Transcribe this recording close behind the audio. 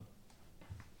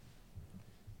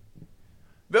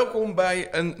Welkom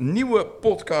bij een nieuwe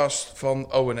podcast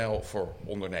van ONL voor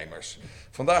ondernemers.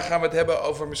 Vandaag gaan we het hebben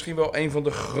over misschien wel een van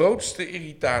de grootste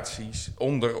irritaties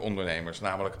onder ondernemers.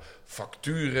 Namelijk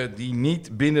facturen die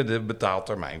niet binnen de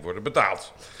betaaltermijn worden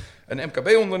betaald. Een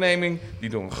MKB-onderneming die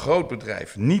door een groot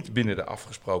bedrijf niet binnen de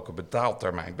afgesproken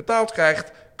betaaltermijn betaald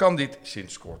krijgt, kan dit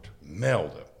sinds kort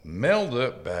melden.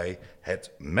 Melden bij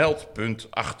het meldpunt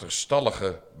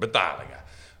achterstallige betalingen.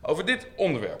 Over dit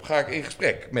onderwerp ga ik in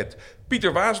gesprek met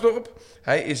Pieter Waasdorp.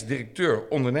 Hij is directeur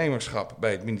ondernemerschap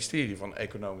bij het ministerie van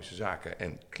Economische Zaken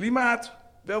en Klimaat.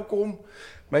 Welkom.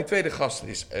 Mijn tweede gast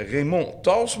is Raymond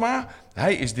Talsma.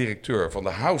 Hij is directeur van de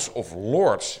House of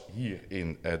Lords hier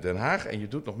in Den Haag. En je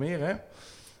doet nog meer, hè?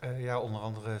 Ja, onder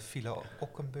andere Villa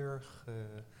Ockenburg,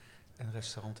 een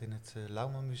restaurant in het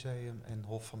Lauwman Museum en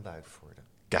Hof van Duivenvoorde.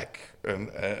 Kijk,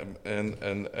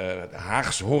 een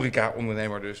Haagse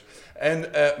horeca-ondernemer dus. En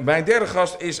mijn derde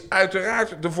gast is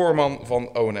uiteraard de voorman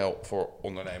van ONL voor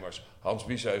ondernemers, Hans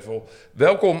Biesheuvel.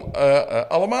 Welkom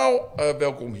allemaal.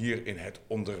 Welkom hier in het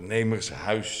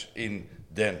Ondernemershuis in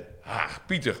Den Haag.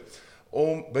 Pieter,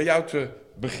 om bij jou te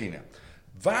beginnen.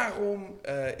 Waarom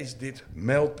is dit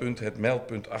meldpunt, het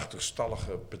meldpunt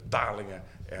achterstallige betalingen,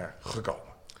 er gekomen?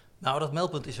 Nou, dat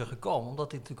meldpunt is er gekomen omdat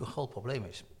dit natuurlijk een groot probleem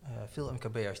is. Veel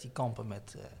MKB'ers die kampen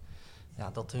met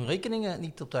dat hun rekeningen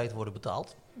niet op tijd worden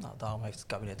betaald. Nou, daarom heeft het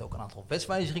kabinet ook een aantal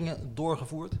wetswijzigingen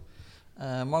doorgevoerd.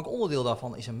 Maar ook onderdeel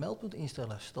daarvan is een meldpunt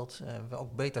instellen, zodat we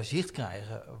ook beter zicht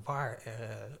krijgen waar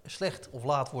slecht of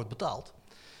laat wordt betaald.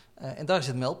 En daar is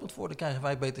het meldpunt voor. Dan krijgen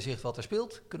wij beter zicht wat er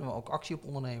speelt. Kunnen we ook actie op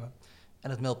ondernemen. En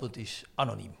het meldpunt is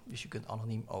anoniem. Dus je kunt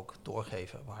anoniem ook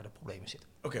doorgeven waar de problemen zitten.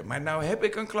 Oké, maar nou heb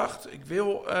ik een klacht. Ik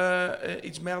wil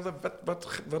iets melden.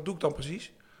 Wat doe ik dan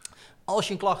precies? Als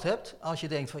je een klacht hebt, als je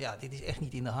denkt van ja, dit is echt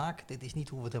niet in de haak. Dit is niet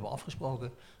hoe we het hebben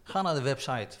afgesproken. Ga naar de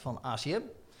website van ACM.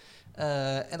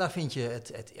 En daar vind je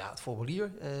het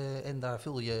formulier. En daar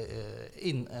vul je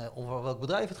in over welk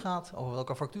bedrijf het gaat. Over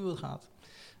welke factuur het gaat.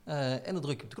 En dan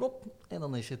druk je op de knop en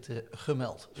dan is het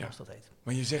gemeld, zoals dat heet.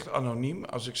 Maar je zegt anoniem.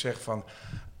 Als ik zeg van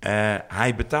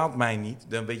hij betaalt mij niet,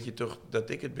 dan weet je toch dat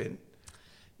ik het ben?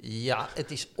 Ja,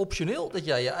 het is optioneel dat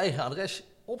jij je eigen adres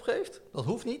opgeeft. Dat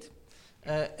hoeft niet.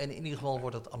 En in ieder geval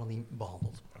wordt het anoniem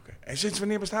behandeld. Okay. En sinds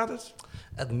wanneer bestaat het?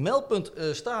 Het meldpunt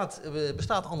bestaat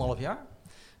 1,5 jaar.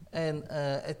 En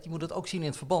je moet het ook zien in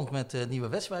het verband met de nieuwe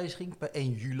wetswijziging. Per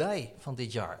 1 juli van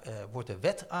dit jaar wordt de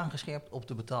wet aangescherpt op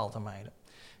de betaaltermijnen.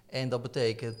 En dat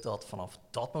betekent dat vanaf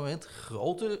dat moment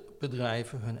grote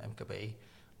bedrijven hun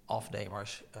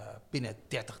MKB-afnemers binnen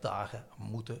 30 dagen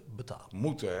moeten betalen.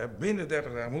 Moeten, hè? Binnen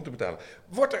 30 dagen moeten betalen.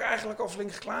 Wordt er eigenlijk al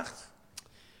flink geklaagd?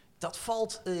 Dat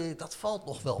valt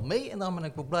nog wel mee en daar ben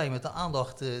ik ook blij met de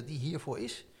aandacht die hiervoor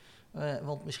is.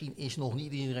 Want misschien is nog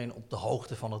niet iedereen op de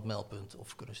hoogte van het meldpunt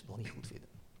of kunnen ze het nog niet goed vinden.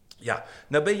 Ja,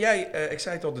 nou ben jij, ik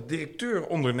zei het al, de directeur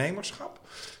ondernemerschap.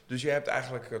 Dus je hebt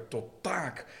eigenlijk tot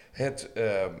taak het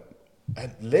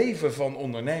leven van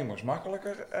ondernemers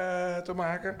makkelijker te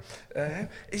maken.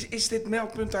 Is dit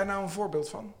meldpunt daar nou een voorbeeld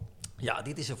van? Ja,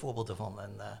 dit is een voorbeeld ervan.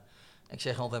 En ik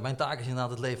zeg altijd, mijn taak is inderdaad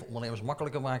het leven van ondernemers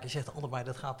makkelijker maken. Je zegt altijd bij,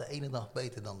 dat gaat de ene dag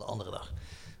beter dan de andere dag.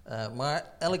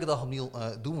 Maar elke dag opnieuw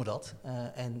doen we dat.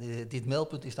 En dit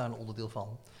meldpunt is daar een onderdeel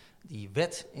van. Die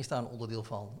wet is daar een onderdeel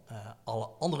van. Alle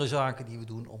andere zaken die we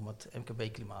doen om het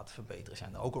MKB-klimaat te verbeteren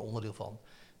zijn daar ook een onderdeel van.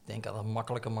 Denk aan het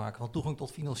makkelijker maken van toegang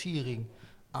tot financiering,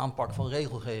 aanpak van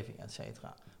regelgeving, et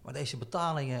cetera. Maar deze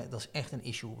betalingen, dat is echt een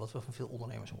issue wat we van veel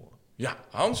ondernemers horen. Ja,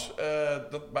 Hans,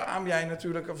 dat beaam jij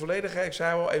natuurlijk volledig. Ik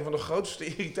zei al, een van de grootste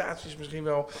irritaties misschien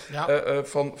wel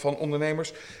van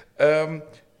ondernemers.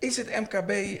 Is het MKB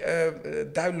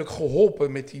duidelijk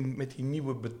geholpen met die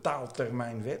nieuwe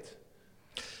betaaltermijnwet?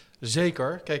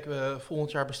 Zeker. Kijk,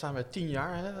 volgend jaar bestaan wij 10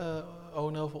 jaar,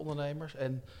 ONL voor ondernemers.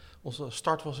 En onze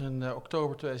start was in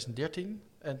oktober 2013.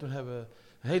 En toen hebben we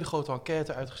een hele grote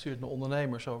enquête uitgestuurd naar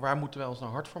ondernemers. Zo, waar moeten wij ons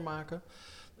nou hard voor maken?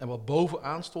 En wat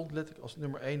bovenaan stond, letterlijk als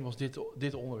nummer 1, was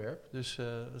dit onderwerp. Dus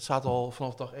het staat al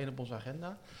vanaf dag 1 op onze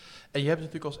agenda. En je hebt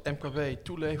natuurlijk als MKB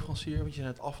toeleverancier, want je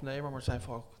bent afnemer, maar het zijn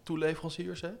vooral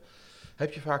toeleveranciers. Hè,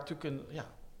 heb je vaak natuurlijk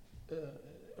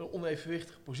een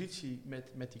onevenwichtige positie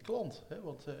met die klant. Hè?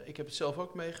 Want ik heb het zelf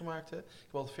ook meegemaakt. Hè? Ik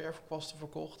heb altijd verfkwasten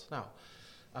verkocht. Nou,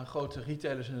 aan grote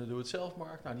retailers in de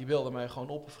doe-het-zelfmarkt. Nou, die belden mij gewoon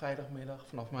op vrijdagmiddag.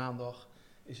 Vanaf maandag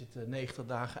is het 90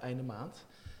 dagen einde maand.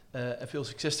 En veel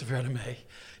succes er verder mee.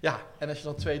 Ja, en als je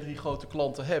dan 2, 3 grote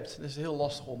klanten hebt, dan is het heel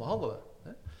lastig onderhandelen. Hè?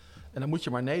 En dan moet je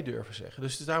maar nee durven zeggen.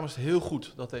 Dus daarom is het heel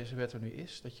goed dat deze wet er nu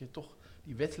is. Dat je toch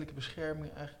die wettelijke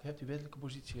bescherming eigenlijk hebt, die wettelijke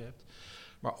positie hebt.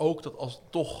 Maar ook dat als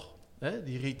toch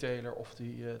die retailer of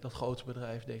dat grote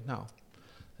bedrijf denkt, nou,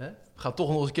 we gaan het toch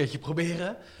nog eens een keertje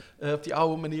proberen. Op die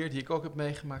oude manier die ik ook heb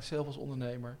meegemaakt, zelf als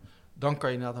ondernemer. Dan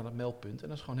kan je naar dat meldpunt. En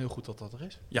dat is gewoon heel goed dat dat er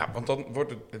is. Ja, want dan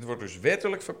wordt het wordt dus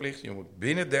wettelijk verplicht. Je moet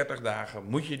binnen 30 dagen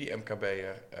moet je die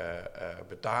MKB'er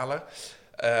betalen.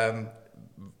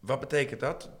 Wat betekent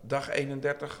dat? Dag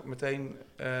 31 meteen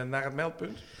naar het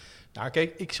meldpunt? Nou,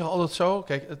 kijk, ik zeg altijd zo.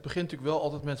 Kijk, het begint natuurlijk wel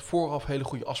altijd met vooraf hele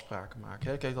goede afspraken maken.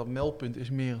 Hè. Kijk, dat meldpunt is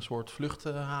meer een soort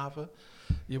vluchthaven.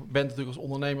 Je bent natuurlijk als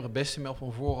ondernemer het beste meldt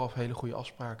om vooraf hele goede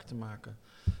afspraken te maken.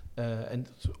 En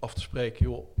af te spreken,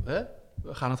 joh, hè?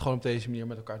 We gaan het gewoon op deze manier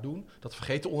met elkaar doen. Dat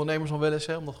vergeten ondernemers dan wel eens,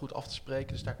 hè, om dat goed af te spreken.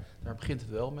 Dus daar begint het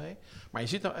wel mee. Maar je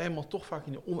zit nou eenmaal toch vaak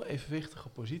in een onevenwichtige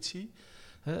positie.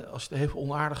 Hè, als je het even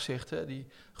onaardig zegt, hè, die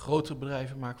grotere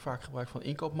bedrijven maken vaak gebruik van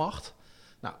inkoopmacht.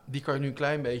 Nou, die kan je nu een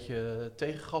klein beetje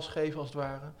tegengas geven als het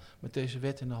ware, met deze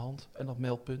wet in de hand en dat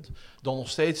meldpunt. Dan nog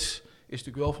steeds is het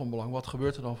natuurlijk wel van belang, wat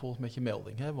gebeurt er dan volgens met je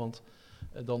melding? Hè? Want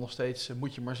dan nog steeds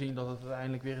moet je maar zien dat het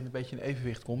uiteindelijk weer een beetje in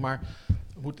evenwicht komt. Maar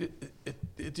het is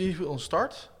in ieder geval een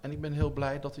start en ik ben heel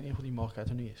blij dat in ieder geval die mogelijkheid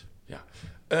er nu is. Ja.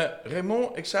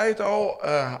 Raymond, ik zei het al,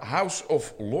 House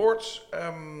of Lords.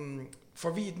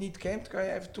 Voor wie het niet kent, kan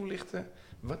je even toelichten?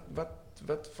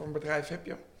 Wat voor een bedrijf heb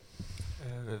je?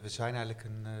 We zijn eigenlijk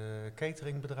een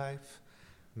cateringbedrijf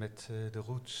met de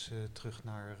roots terug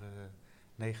naar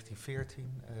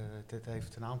 1914. Dit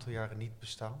heeft een aantal jaren niet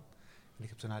bestaan. En ik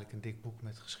heb toen eigenlijk een dik boek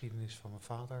met geschiedenis van mijn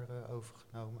vader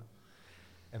overgenomen.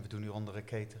 En we doen nu andere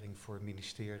catering voor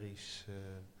ministeries,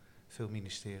 veel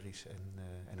ministeries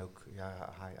en ook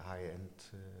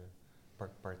high-end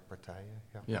partijen.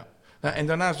 Ja. Ja. Nou, en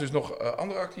daarnaast dus nog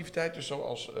andere activiteiten,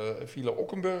 zoals Villa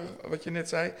Ockenburg, wat je net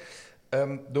zei.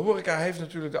 De horeca heeft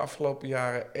natuurlijk de afgelopen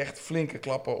jaren echt flinke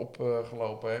klappen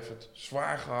opgelopen. Heeft het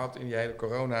zwaar gehad in die hele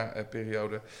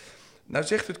coronaperiode. Nou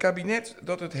zegt het kabinet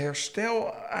dat het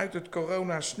herstel uit het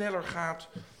corona sneller gaat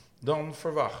dan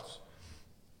verwacht.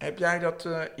 Heb jij dat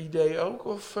idee ook?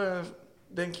 Of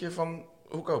denk je van,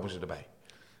 hoe komen ze erbij?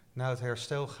 Nou, het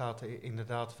herstel gaat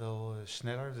inderdaad wel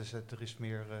sneller. Dus er is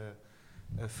meer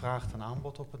vraag dan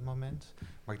aanbod op het moment.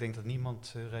 Maar ik denk dat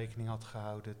niemand rekening had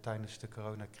gehouden tijdens de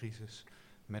coronacrisis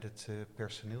met het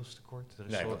personeelstekort.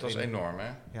 Nee, want dat is enorm,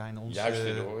 hè? Ja, in onze juist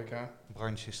in de horeca.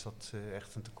 Branche is dat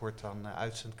echt een tekort aan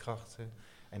uitzendkrachten.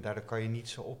 En daardoor kan je niet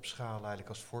zo opschalen eigenlijk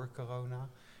als voor corona.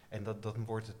 En dat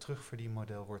wordt het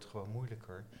terugverdienmodel wordt gewoon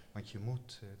moeilijker. Want je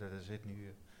moet, er zit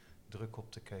nu druk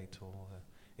op de ketel.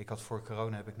 Ik had voor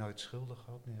corona heb ik nooit schulden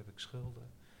gehad, nu heb ik schulden.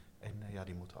 En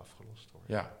die moeten afgelost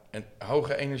worden. Ja, en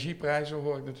hoge energieprijzen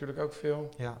hoor ik natuurlijk ook veel.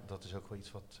 Ja, dat is ook wel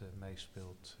iets wat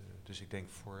meespeelt. Dus ik denk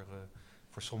voor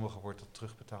sommigen wordt dat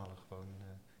terugbetalen gewoon,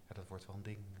 dat wordt wel een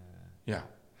ding. Ja.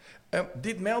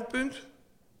 Dit meldpunt,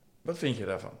 wat vind je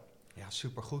daarvan? Ja,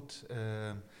 supergoed.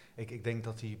 Ik denk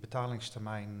dat die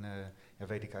betalingstermijn,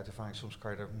 weet ik uit ervaring, soms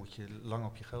moet je lang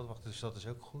op je geld wachten, dus dat is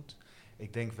ook goed.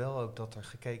 Ik denk wel ook dat er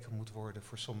gekeken moet worden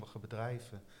voor sommige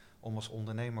bedrijven, om als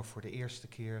ondernemer voor de eerste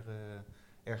keer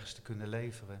ergens te kunnen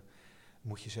leveren,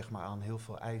 moet je zeg maar aan heel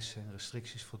veel eisen en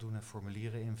restricties voldoen en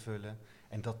formulieren invullen.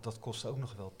 En dat kost ook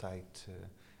nog wel tijd.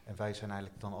 En wij zijn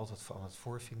eigenlijk dan altijd aan het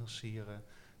voorfinancieren.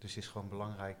 Dus het is gewoon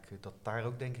belangrijk dat daar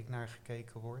ook denk ik naar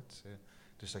gekeken wordt.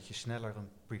 Dus dat je sneller een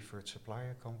preferred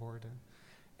supplier kan worden.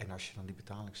 En als je dan die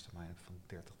betalingstermijn hebt van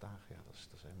 30 dagen, ja, dat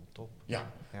is helemaal top.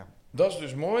 Ja, ja, dat is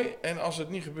dus mooi. En als het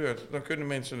niet gebeurt, dan kunnen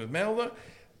mensen het melden.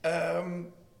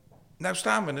 Nou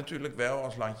staan we natuurlijk wel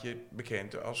als landje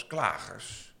bekend als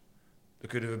klagers. Dat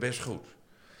kunnen we best goed.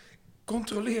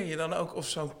 Controleer je dan ook of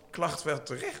zo'n klacht wel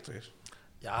terecht is?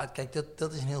 Ja, kijk,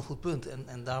 dat is een heel goed punt.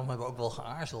 En daarom hebben we ook wel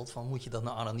geaarzeld van moet je dat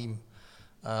nou anoniem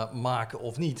maken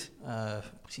of niet.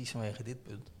 Precies vanwege dit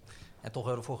punt. En toch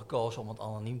hebben we ervoor gekozen om het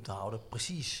anoniem te houden.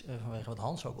 Precies vanwege wat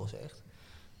Hans ook al zegt.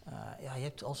 Je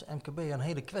hebt als MKB een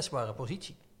hele kwetsbare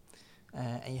positie.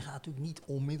 En je gaat natuurlijk niet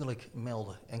onmiddellijk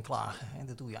melden en klagen. En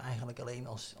dat doe je eigenlijk alleen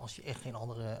als je echt geen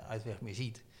andere uitweg meer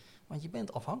ziet. Want je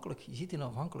bent afhankelijk. Je zit in een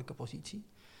afhankelijke positie.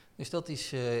 Dus dat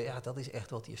is echt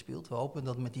wat hier speelt. We hopen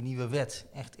dat met die nieuwe wet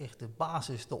echt de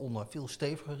basis daaronder veel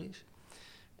steviger is.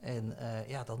 En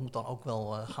dat moet dan ook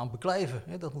wel gaan beklijven.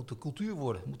 Hè. Dat moet de cultuur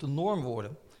worden, het moet de norm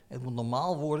worden. Het moet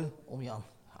normaal worden om je aan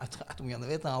de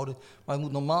wet te houden. Maar het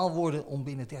moet normaal worden om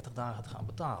binnen 30 dagen te gaan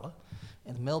betalen.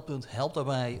 En het meldpunt helpt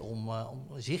daarbij om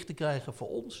zicht te krijgen voor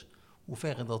ons, hoe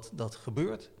ver dat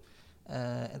gebeurt.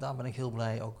 En daar ben ik heel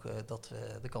blij ook dat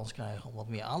we de kans krijgen om wat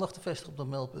meer aandacht te vestigen op dat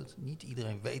meldpunt. Niet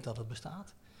iedereen weet dat het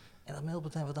bestaat. En dat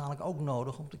meldpunt hebben we dadelijk ook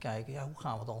nodig om te kijken, hoe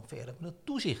gaan we dan verder met het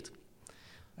toezicht?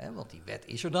 Want die wet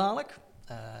is er dadelijk.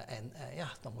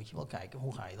 Dan moet je wel kijken,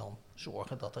 hoe ga je dan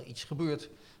zorgen dat er iets gebeurt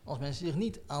als mensen zich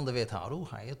niet aan de wet houden? Hoe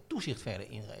ga je het toezicht verder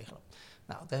inregelen?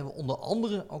 Nou, daar hebben we onder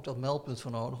andere ook dat meldpunt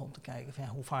voor nodig om te kijken van,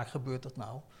 hoe vaak gebeurt dat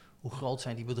nou? Hoe groot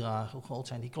zijn die bedragen? Hoe groot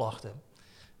zijn die klachten?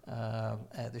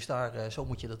 Dus zo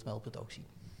moet je dat meldpunt ook zien.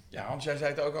 Ja, Hans, jij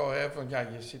zei het ook al, hè, van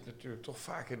je zit natuurlijk toch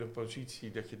vaak in een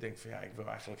positie dat je denkt van ik wil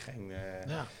eigenlijk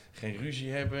geen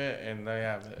ruzie hebben. En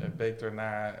beter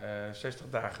na 60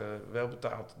 dagen wel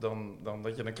betaald dan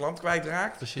dat je een klant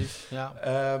kwijtraakt. Precies, ja.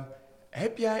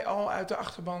 Heb jij al uit de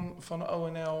achterban van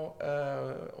ONL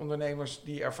ondernemers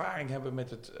die ervaring hebben met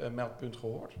het meldpunt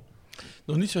gehoord?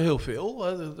 Nog niet zo heel veel.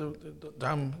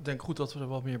 Daarom denk ik goed dat we er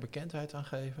wat meer bekendheid aan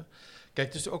geven. Kijk,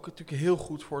 het is ook natuurlijk heel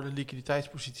goed voor de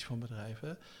liquiditeitspositie van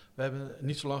bedrijven. We hebben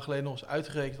niet zo lang geleden nog eens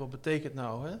uitgerekend wat betekent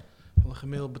nou van de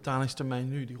gemiddelde betalingstermijn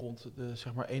nu die rond de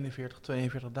 41,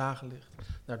 42 dagen ligt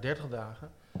naar 30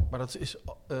 dagen. Maar dat is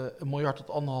 1 miljard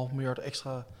tot 1,5 miljard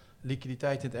extra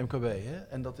liquiditeit in het MKB. Hè?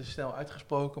 En dat is snel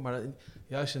uitgesproken, maar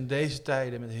juist in deze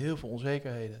tijden met heel veel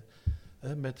onzekerheden,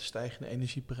 met de stijgende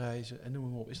energieprijzen en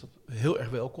noem maar op, is dat heel erg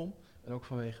welkom. En ook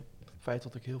vanwege het feit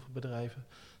dat ook heel veel bedrijven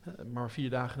maar 4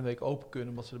 dagen in de week open kunnen,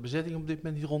 omdat ze de bezetting op dit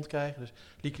moment niet rondkrijgen. Dus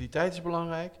liquiditeit is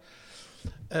belangrijk.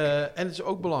 En het is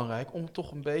ook belangrijk om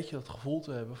toch een beetje dat gevoel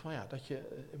te hebben van dat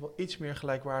je wel iets meer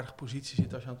gelijkwaardige positie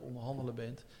zit als je aan het onderhandelen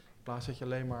bent. In plaats dat je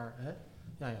alleen maar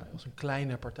als een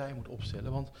kleine partij moet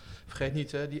opstellen. Want vergeet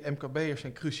niet, die MKB'ers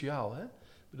zijn cruciaal. Hè?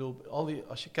 Ik bedoel,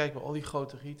 als je kijkt bij al die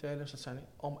grote retailers, dat zijn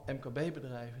allemaal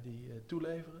MKB-bedrijven die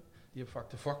toeleveren. Die hebben vaak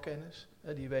de vakkennis.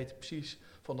 Die weten precies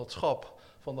van dat schap,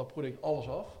 van dat product alles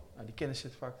af. Nou, die kennis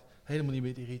zit vaak helemaal niet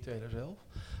bij die retailer zelf.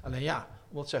 Alleen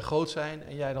omdat zij groot zijn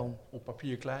en jij dan op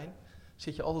papier klein,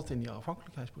 zit je altijd in die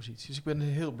afhankelijkheidspositie. Dus ik ben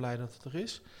heel blij dat het er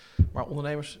is. Maar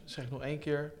ondernemers, zeg ik nog 1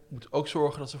 keer, moeten ook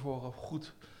zorgen dat ze vooraf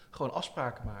goed gewoon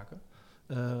afspraken maken.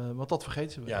 Want dat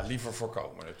vergeten ze wel. Ja, liever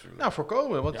voorkomen natuurlijk. Nou,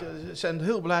 voorkomen. Want ze zijn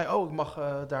heel blij, ik mag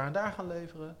daar en daar gaan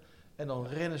leveren. En dan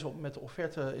rennen ze met de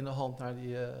offerte in de hand naar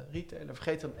die retailer.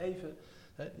 Vergeet dan even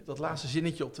dat laatste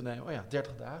zinnetje op te nemen.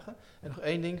 30 dagen. En nog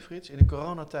 1 ding, Frits. In de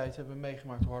coronatijd hebben we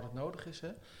meegemaakt hoe hard het nodig is. Hè?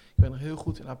 Ik ben nog heel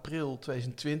goed in april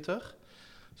 2020.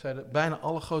 Zeiden bijna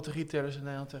alle grote retailers in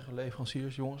Nederland tegen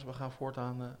leveranciers: jongens, we gaan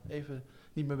voortaan even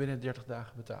niet meer binnen 30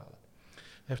 dagen betalen.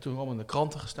 Heeft toen allemaal in de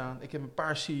kranten gestaan. Ik heb een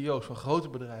paar CEO's van grote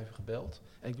bedrijven gebeld.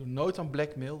 En ik doe nooit aan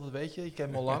blackmail, dat weet je. Ik ken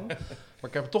me al lang. Maar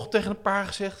ik heb toch tegen een paar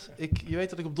gezegd. Je weet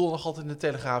dat ik op donderdag altijd in de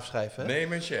Telegraaf schrijf. Hè? Nee,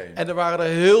 met je. En er waren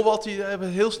er heel wat die hebben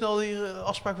heel snel die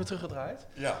afspraak weer teruggedraaid.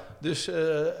 Ja. Dus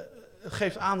het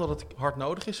geeft aan dat het hard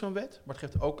nodig is, zo'n wet. Maar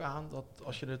het geeft ook aan dat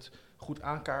als je het goed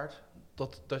aankaart,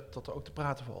 dat er ook te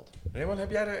praten valt. Raymond,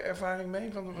 heb jij er ervaring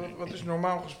mee? Wat is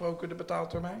normaal gesproken de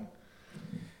betaaltermijn?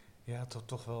 Ja,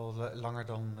 toch wel langer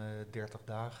dan 30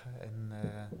 dagen. En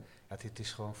dit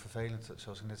is gewoon vervelend.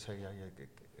 Zoals ik net zei,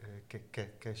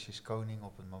 cash is koning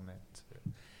op het moment.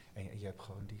 En je hebt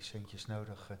gewoon die centjes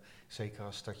nodig. Zeker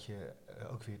als dat je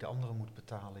ook weer de anderen moet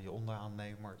betalen, je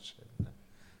onderaannemers.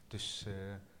 Dus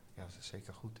dat is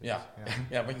zeker goed. Ja,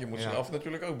 want je moet zelf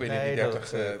natuurlijk ook binnen die 30...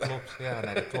 klopt.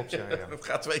 Dat klopt, ja. Dat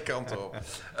gaat 2 kanten op.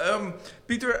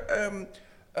 Pieter,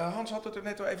 Hans had het er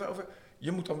net al even over.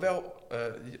 Je moet dan wel,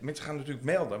 mensen gaan natuurlijk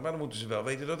melden, maar dan moeten ze wel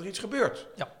weten dat er iets gebeurt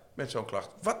met zo'n klacht.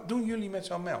 Wat doen jullie met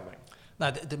zo'n melding?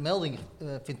 Nou, de melding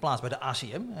vindt plaats bij de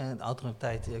ACM, de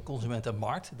Autoriteit Consument en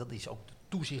Markt. Dat is ook de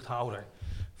toezichthouder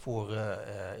voor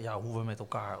hoe we met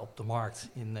elkaar op de markt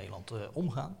in Nederland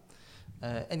omgaan.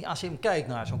 En die ACM kijkt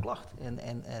naar zo'n klacht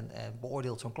en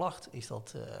beoordeelt zo'n klacht. Is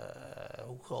dat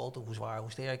hoe groot, hoe zwaar,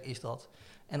 hoe sterk is dat?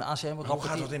 En de ACM hoe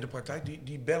gaat dat in de praktijk?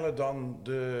 Die bellen dan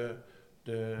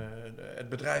het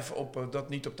bedrijf op dat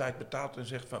niet op tijd betaalt en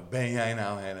zegt van, ben jij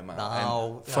nou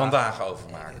helemaal? Vandaag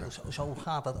overmaken. Zo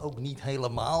gaat dat ook niet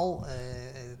helemaal.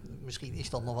 Misschien is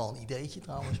dat nog wel een ideetje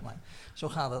trouwens, maar zo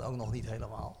gaat het ook nog niet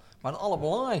helemaal. Maar het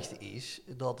allerbelangrijkste is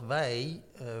dat wij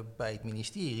bij het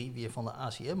ministerie weer van de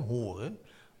ACM horen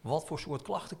wat voor soort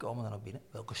klachten komen er nou binnen.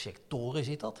 Welke sectoren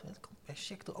zit dat? Het kan per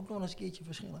sector ook nog eens een keertje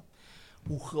verschillen.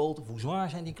 Hoe groot of hoe zwaar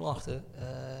zijn die klachten?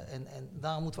 En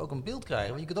daarom moeten we ook een beeld krijgen.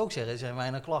 Want je kunt ook zeggen, er zijn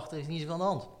weinig klachten, er is niet zoveel aan de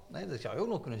hand. Nee, dat zou je ook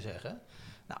nog kunnen zeggen.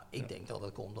 Nou, ik denk dat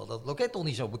het komt omdat het loket nog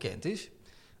niet zo bekend is.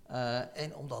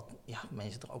 En omdat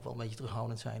mensen er ook wel een beetje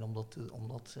terughoudend zijn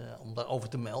om daarover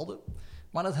te melden.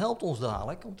 Maar dat helpt ons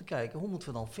dadelijk om te kijken, hoe moeten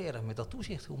we dan verder met dat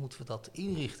toezicht? Hoe moeten we dat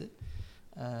inrichten?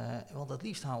 Want het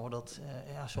liefst houden we dat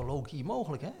zo low-key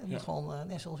mogelijk. Hè? Het moet gewoon,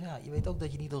 net zoals, je weet ook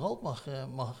dat je niet de rood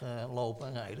mag lopen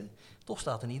en rijden. Toch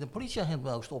staat er niet een politieagent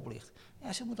bij elk stoplicht.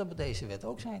 Ja, zo moet dat bij deze wet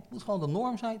ook zijn. Het moet gewoon de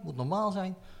norm zijn, het moet normaal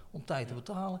zijn om tijd te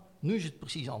betalen. Nu is het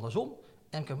precies andersom.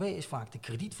 MKB is vaak de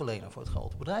kredietverlener voor het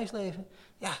grote bedrijfsleven.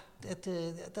 Ja,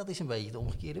 dat is een beetje de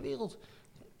omgekeerde wereld.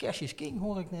 Cash is king,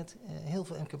 hoor ik net. Heel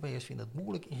veel MKB'ers vinden het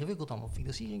moeilijk, ingewikkeld om op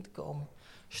financiering te komen.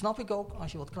 Snap ik ook,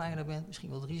 als je wat kleiner bent, misschien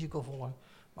wat risicovoller.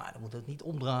 Maar dan moet het niet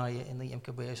omdraaien en die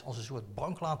MKB'ers als een soort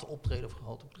bank laten optreden voor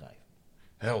grote bedrijven.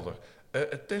 Helder.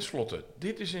 Ten slotte,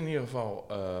 dit is in ieder geval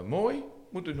mooi.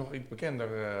 Moet het nog iets bekender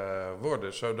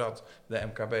worden, zodat de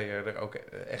MKB'er er ook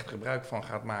echt gebruik van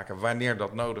gaat maken wanneer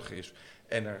dat nodig is.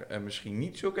 En er misschien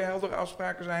niet zulke heldere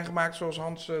afspraken zijn gemaakt, zoals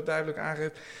Hans duidelijk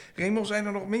aangeeft. Raymond, zijn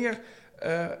er nog meer?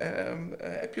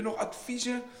 Heb je nog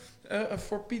adviezen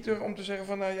voor Pieter om te zeggen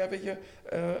van, nou ja, weet je,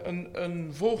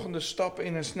 een volgende stap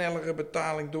in een snellere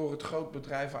betaling door het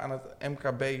grootbedrijf aan het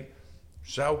MKB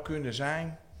zou kunnen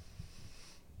zijn?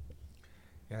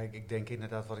 Ja, ik denk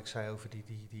inderdaad wat ik zei over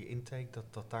die intake,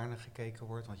 dat daar naar gekeken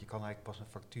wordt. Want je kan eigenlijk pas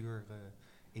een factuur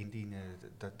indienen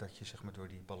dat je zeg maar door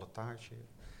die ballotage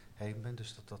heen bent.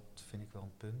 Dus dat vind ik wel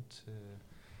een punt.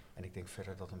 En ik denk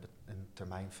verder dat een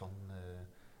termijn van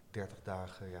 30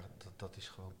 dagen, ja, dat is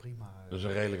gewoon prima. Dat is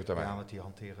een redelijke termijn. Ja, want die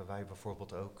hanteren wij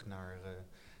bijvoorbeeld ook naar...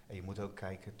 en je moet ook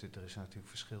kijken, er is natuurlijk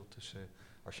verschil tussen...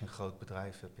 Als je een groot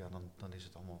bedrijf hebt, ja, dan is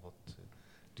het allemaal wat...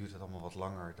 duurt het allemaal wat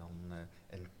langer dan...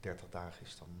 en 30 dagen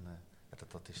is dan...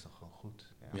 dat is dan gewoon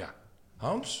goed. Ja.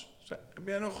 Hans, heb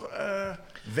jij nog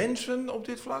wensen op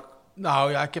dit vlak?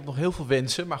 Nou ja, ik heb nog heel veel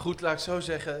wensen. Maar goed, laat ik zo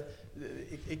zeggen.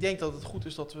 Ik denk dat het goed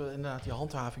is dat we inderdaad die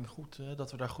handhaving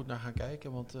dat we daar goed naar gaan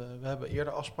kijken. Want we hebben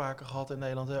eerder afspraken gehad in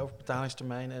Nederland over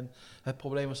betalingstermijn. En het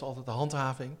probleem was altijd de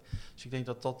handhaving. Dus ik denk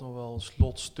dat dat nog wel een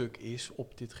slotstuk is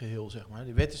op dit geheel, zeg maar.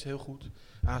 De wet is heel goed,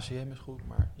 ACM is goed,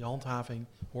 maar je handhaving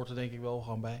hoort er denk ik wel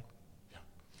gewoon bij.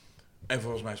 En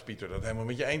volgens mij is Pieter dat helemaal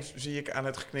met je eens, zie ik aan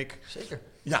het geknik. Zeker.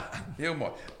 Ja, heel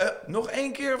mooi. Nog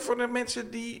één keer voor de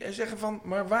mensen die zeggen van,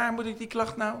 maar waar moet ik die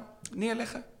klacht nou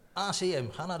neerleggen? ACM,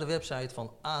 ga naar de website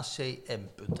van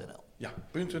acm.nl. Ja,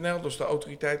 .nl, dat is de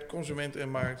autoriteit Consument en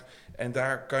Markt. En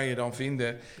daar kan je dan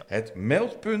vinden het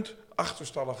meldpunt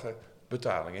achterstallige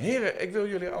betalingen. Heren, ik wil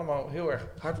jullie allemaal heel erg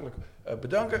hartelijk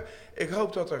bedanken. Ik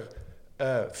hoop dat er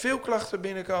veel klachten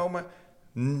binnenkomen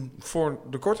voor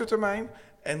de korte termijn.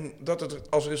 En dat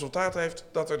het als resultaat heeft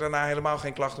dat er daarna helemaal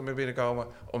geen klachten meer binnenkomen,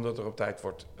 omdat er op tijd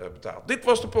wordt betaald. Dit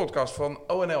was de podcast van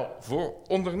ONL voor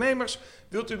ondernemers.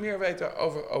 Wilt u meer weten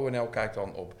over ONL? Kijk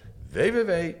dan op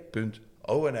www.onl.nl.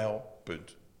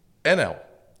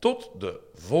 Tot de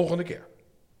volgende keer.